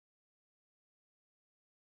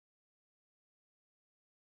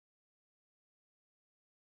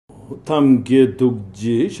Tamge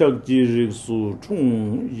dukji shakji riksu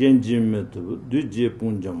chung yenji metu duje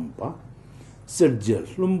punjamba serjel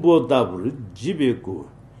lumbo dabur jibeku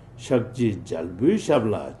shakji jalbu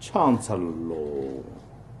shabla chansalo.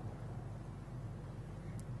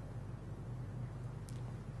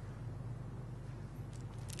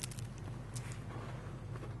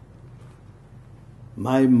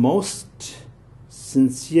 My most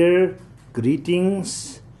sincere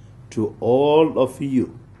greetings to all of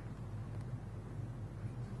you.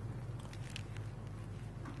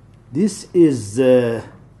 This is the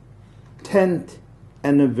 10th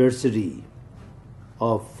anniversary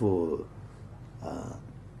of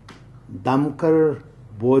Damkar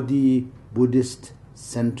Bodhi Buddhist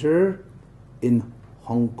Center in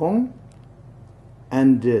Hong Kong,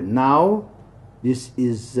 and now this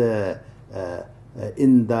is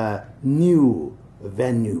in the new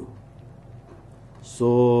venue.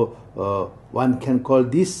 So one can call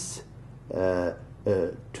this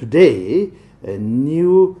today a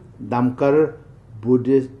new Damkar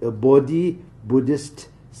Bodhi Buddhist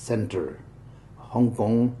Center, Hong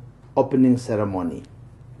Kong opening ceremony.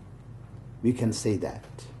 We can say that.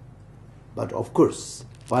 But of course,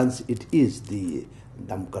 once it is the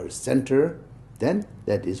Damkar Center, then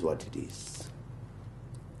that is what it is.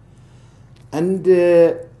 And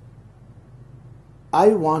I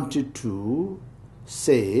wanted to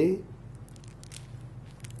say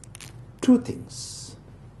two things.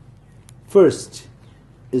 First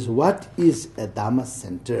is, what is a Dhamma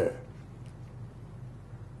center?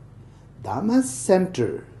 Dhamma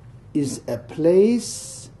center is a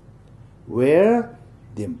place where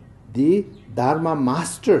the Dharma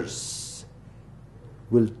masters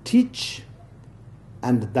will teach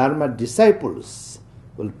and Dharma disciples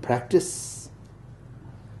will practice,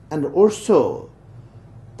 and also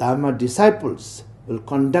Dharma disciples will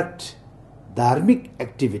conduct dharmic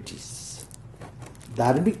activities.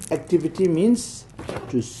 Dharmic activity means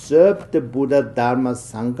to serve the Buddha, Dharma,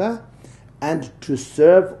 Sangha, and to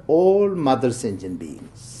serve all mother sentient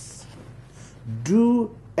beings.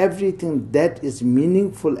 Do everything that is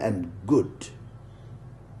meaningful and good.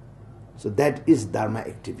 So that is Dharma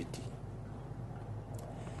activity.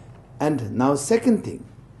 And now second thing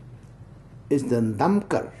is the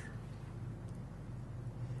Damkar.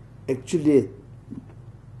 Actually,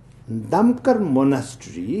 Damkar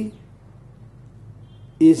monastery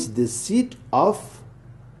is the seat of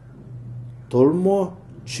Tolmo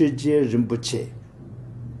Chöje Rinpoche,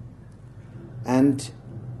 and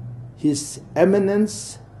His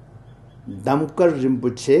Eminence Damkar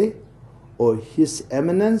Rinpoche, or His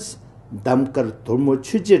Eminence Damkar Tolmo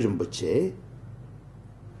Chöje Rinpoche,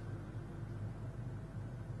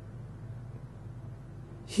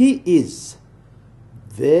 he is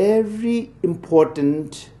very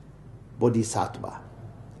important bodhisattva,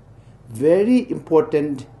 very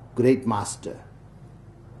important great master.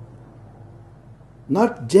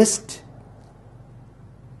 Not just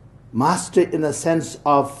master in a sense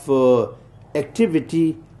of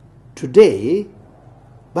activity today,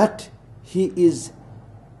 but he is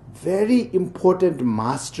very important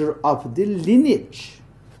master of the lineage.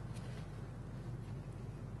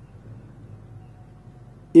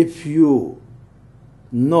 If you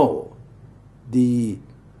know the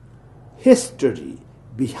history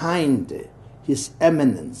behind His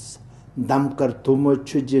Eminence Damkar Tolmo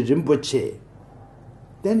Chöje Rinpoche,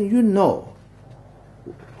 then you know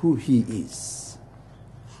who he is.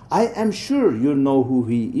 I am sure you know who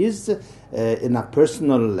he is in a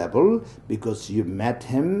personal level, because you met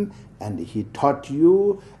him and he taught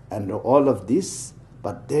you and all of this,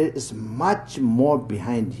 but there is much more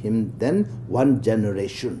behind him than one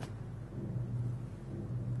generation.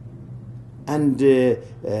 And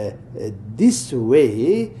this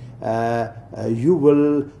way you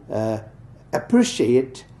will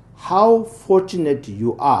appreciate how fortunate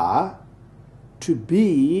you are to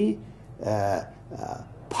be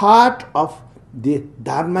part of the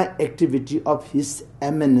Dharma activity of His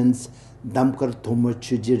Eminence Damkar Tolmo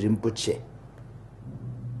Chöje Rinpoche.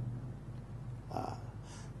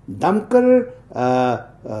 Damkar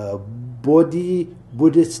Bodhi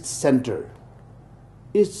Buddhist Center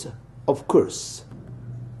is, of course,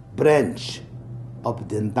 branch of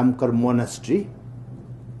the Damkar monastery,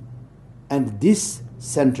 and this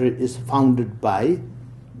center is founded by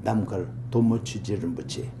Damkar Tolmo Chöje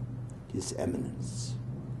Rinpoche, His Eminence.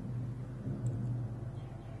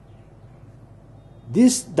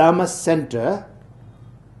 This Dhamma center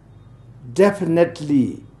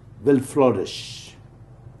definitely will flourish.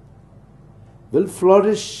 Will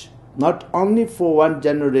flourish not only for one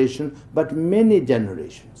generation, but many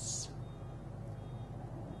generations.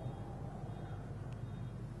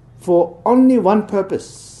 for only one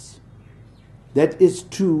purpose, that is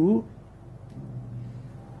to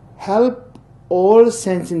help all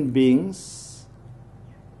sentient beings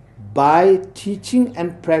by teaching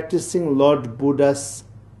and practicing Lord Buddha's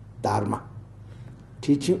Dharma,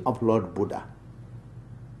 teaching of Lord Buddha.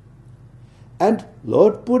 And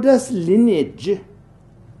Lord Buddha's lineage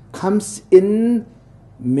comes in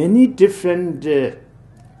many different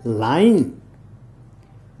lines.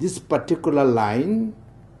 This particular line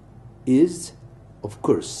is, of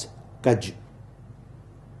course, Kaju.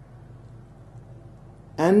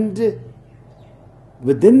 And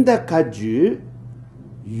within the Kaju,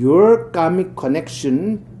 your karmic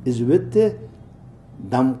connection is with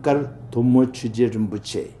Damkar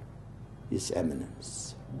Rinpoche, His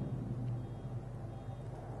Eminence.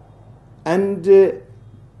 And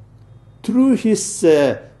through his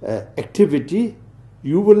activity,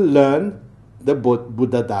 you will learn the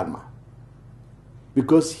Buddha Dharma,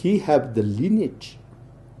 because he have the lineage.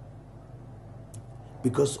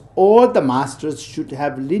 Because all the masters should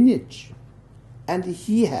have lineage, and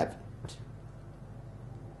he have it.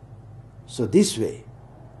 So this way,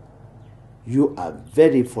 you are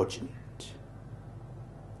very fortunate.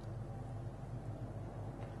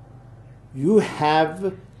 You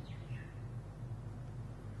have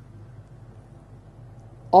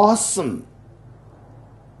awesome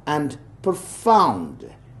and profound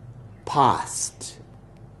past,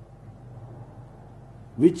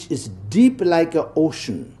 which is deep like an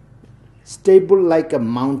ocean, stable like a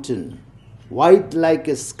mountain, white like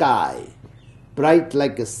a sky, bright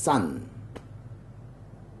like a sun.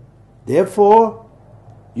 Therefore,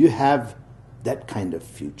 you have that kind of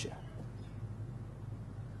future.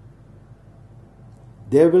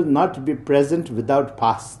 There will not be present without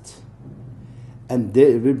past, and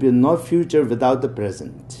there will be no future without the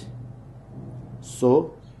present.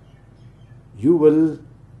 So, you will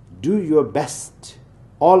do your best,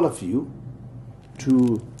 all of you,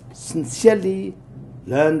 to sincerely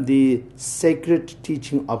learn the sacred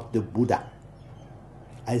teaching of the Buddha.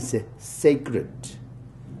 I say sacred,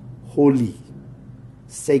 holy,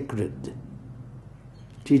 sacred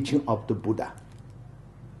teaching of the Buddha.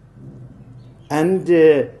 And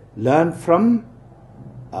learn from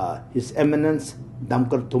His Eminence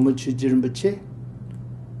Damkar Rinpoche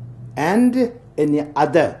and any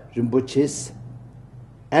other Rinpoches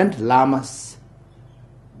and Lamas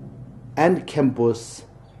and Khenpos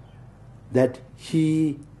that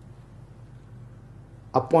he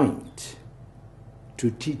appoint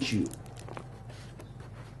to teach you.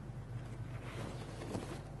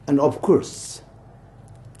 And of course,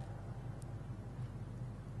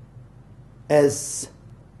 as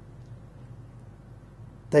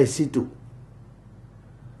Tai Situ,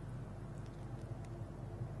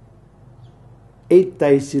 8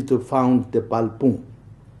 Tai Situ found the Palpung,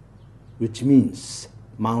 which means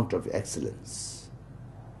Mount of Excellence.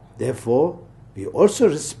 Therefore, we also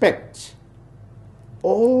respect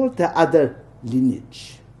all the other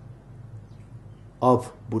lineage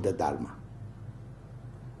of Buddha Dharma.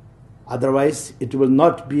 Otherwise, it will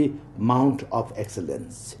not be Mount of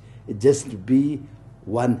Excellence. It just be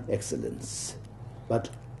one excellence. But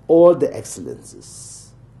all the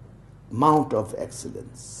excellences, Mount of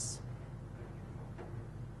Excellence.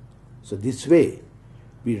 So this way,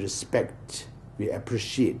 we respect, we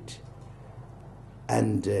appreciate,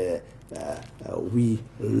 and we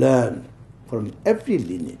learn from every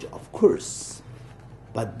lineage, of course.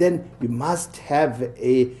 But then we must have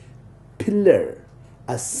a pillar,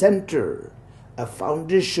 a center, a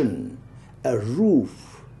foundation, a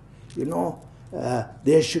roof.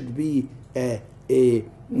 There should be a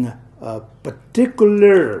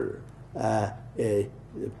particular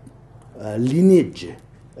lineage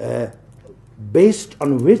based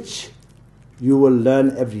on which you will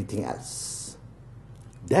learn everything else.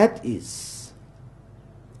 That is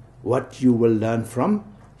what you will learn from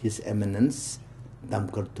His Eminence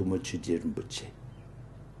Damkar Rinpoche.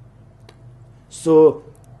 So,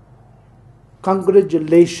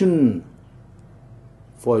 congratulations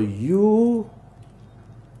for you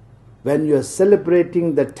when you are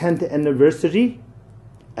celebrating the 10th anniversary,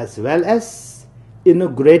 as well as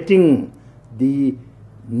inaugurating the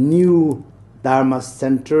new Dharma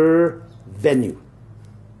Center venue,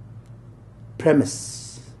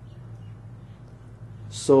 premise.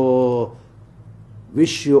 So,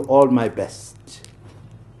 wish you all my best.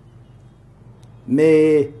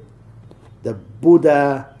 May the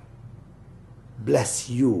Buddha bless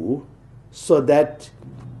you so that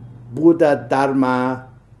Buddha Dharma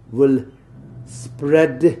will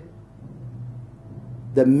spread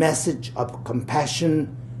the message of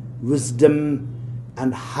compassion, wisdom,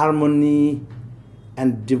 and harmony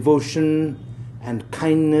and devotion and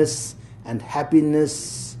kindness and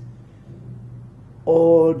happiness,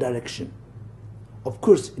 all direction. Of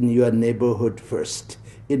course, in your neighborhood first,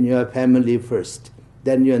 in your family first,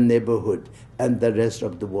 then your neighborhood, and the rest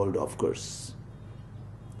of the world, of course.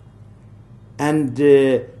 And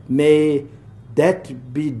may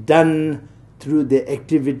that be done through the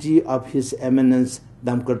activity of His Eminence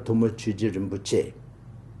Damkar Rinpoche,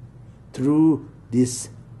 through this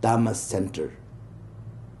Dharma Center,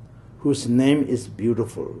 whose name is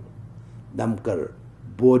beautiful, Damkar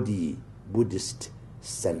Bodhi Buddhist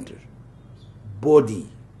Center. Bodhi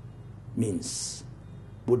means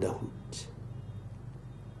Buddhahood.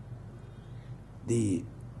 The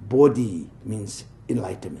Bodhi means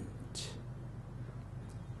enlightenment.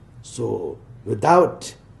 So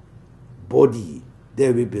without Bodhi,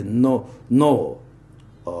 there will be no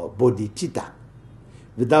bodhicitta.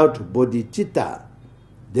 Without bodhicitta,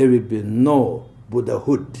 there will be no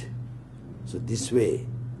Buddhahood. So this way,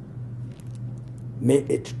 may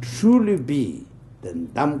it truly be the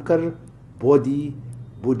Damkar Bodhi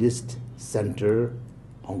Buddhist Center,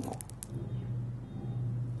 Hong Kong.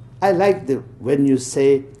 I like when you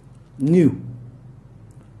say new,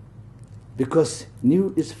 because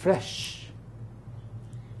new is fresh.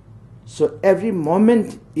 So every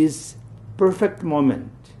moment is perfect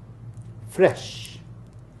moment, fresh,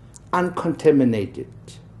 uncontaminated,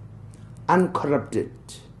 uncorrupted,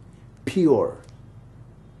 pure.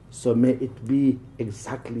 So may it be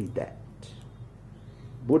exactly that.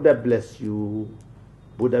 Buddha bless you,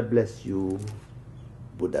 Buddha bless you,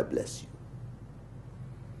 Buddha bless you.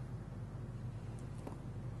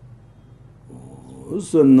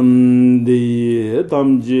 Sunam di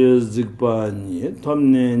tamje zikpani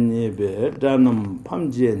tamne nebe danam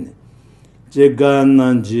pamjene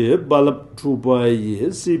jegananje balap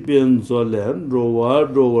trupaye sipen solen rowa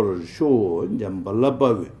sho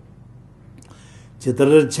jambalabawe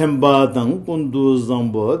제다를 쳔바당 군두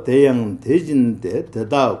정보 대양 대진대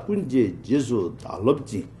대다 군제 지수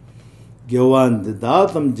달럽지 교환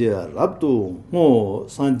다담제 랍도 모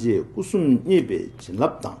산제 구순 예배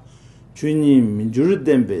진랍당 주님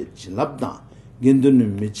민주르덴베 진랍당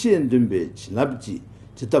겐드는 미치엔덴베 진랍지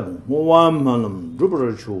지답 모완만음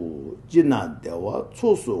루브르쇼 지나대와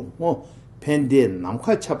초수 모 펜데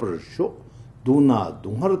남카 차버쇼 두나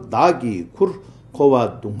동하르 다기 쿨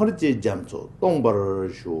코와 동하르제 잠소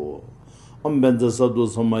똥바르쇼 엄벤자사도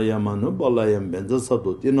소마야마노 발라얌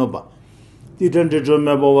벤자사도 디노바 디던데 좀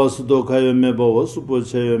메바와 수도 가요 메바와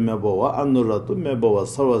수포체요 메바와 안노라도 메바와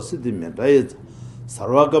사와시디메 라이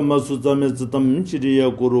사와가마 수자메 즈담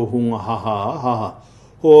지리야 구루 홍하하하하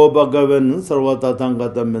호바가벤 sarvata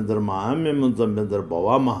tangata mendar maame munzam mendar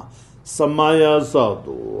bawama samaya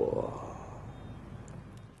sadu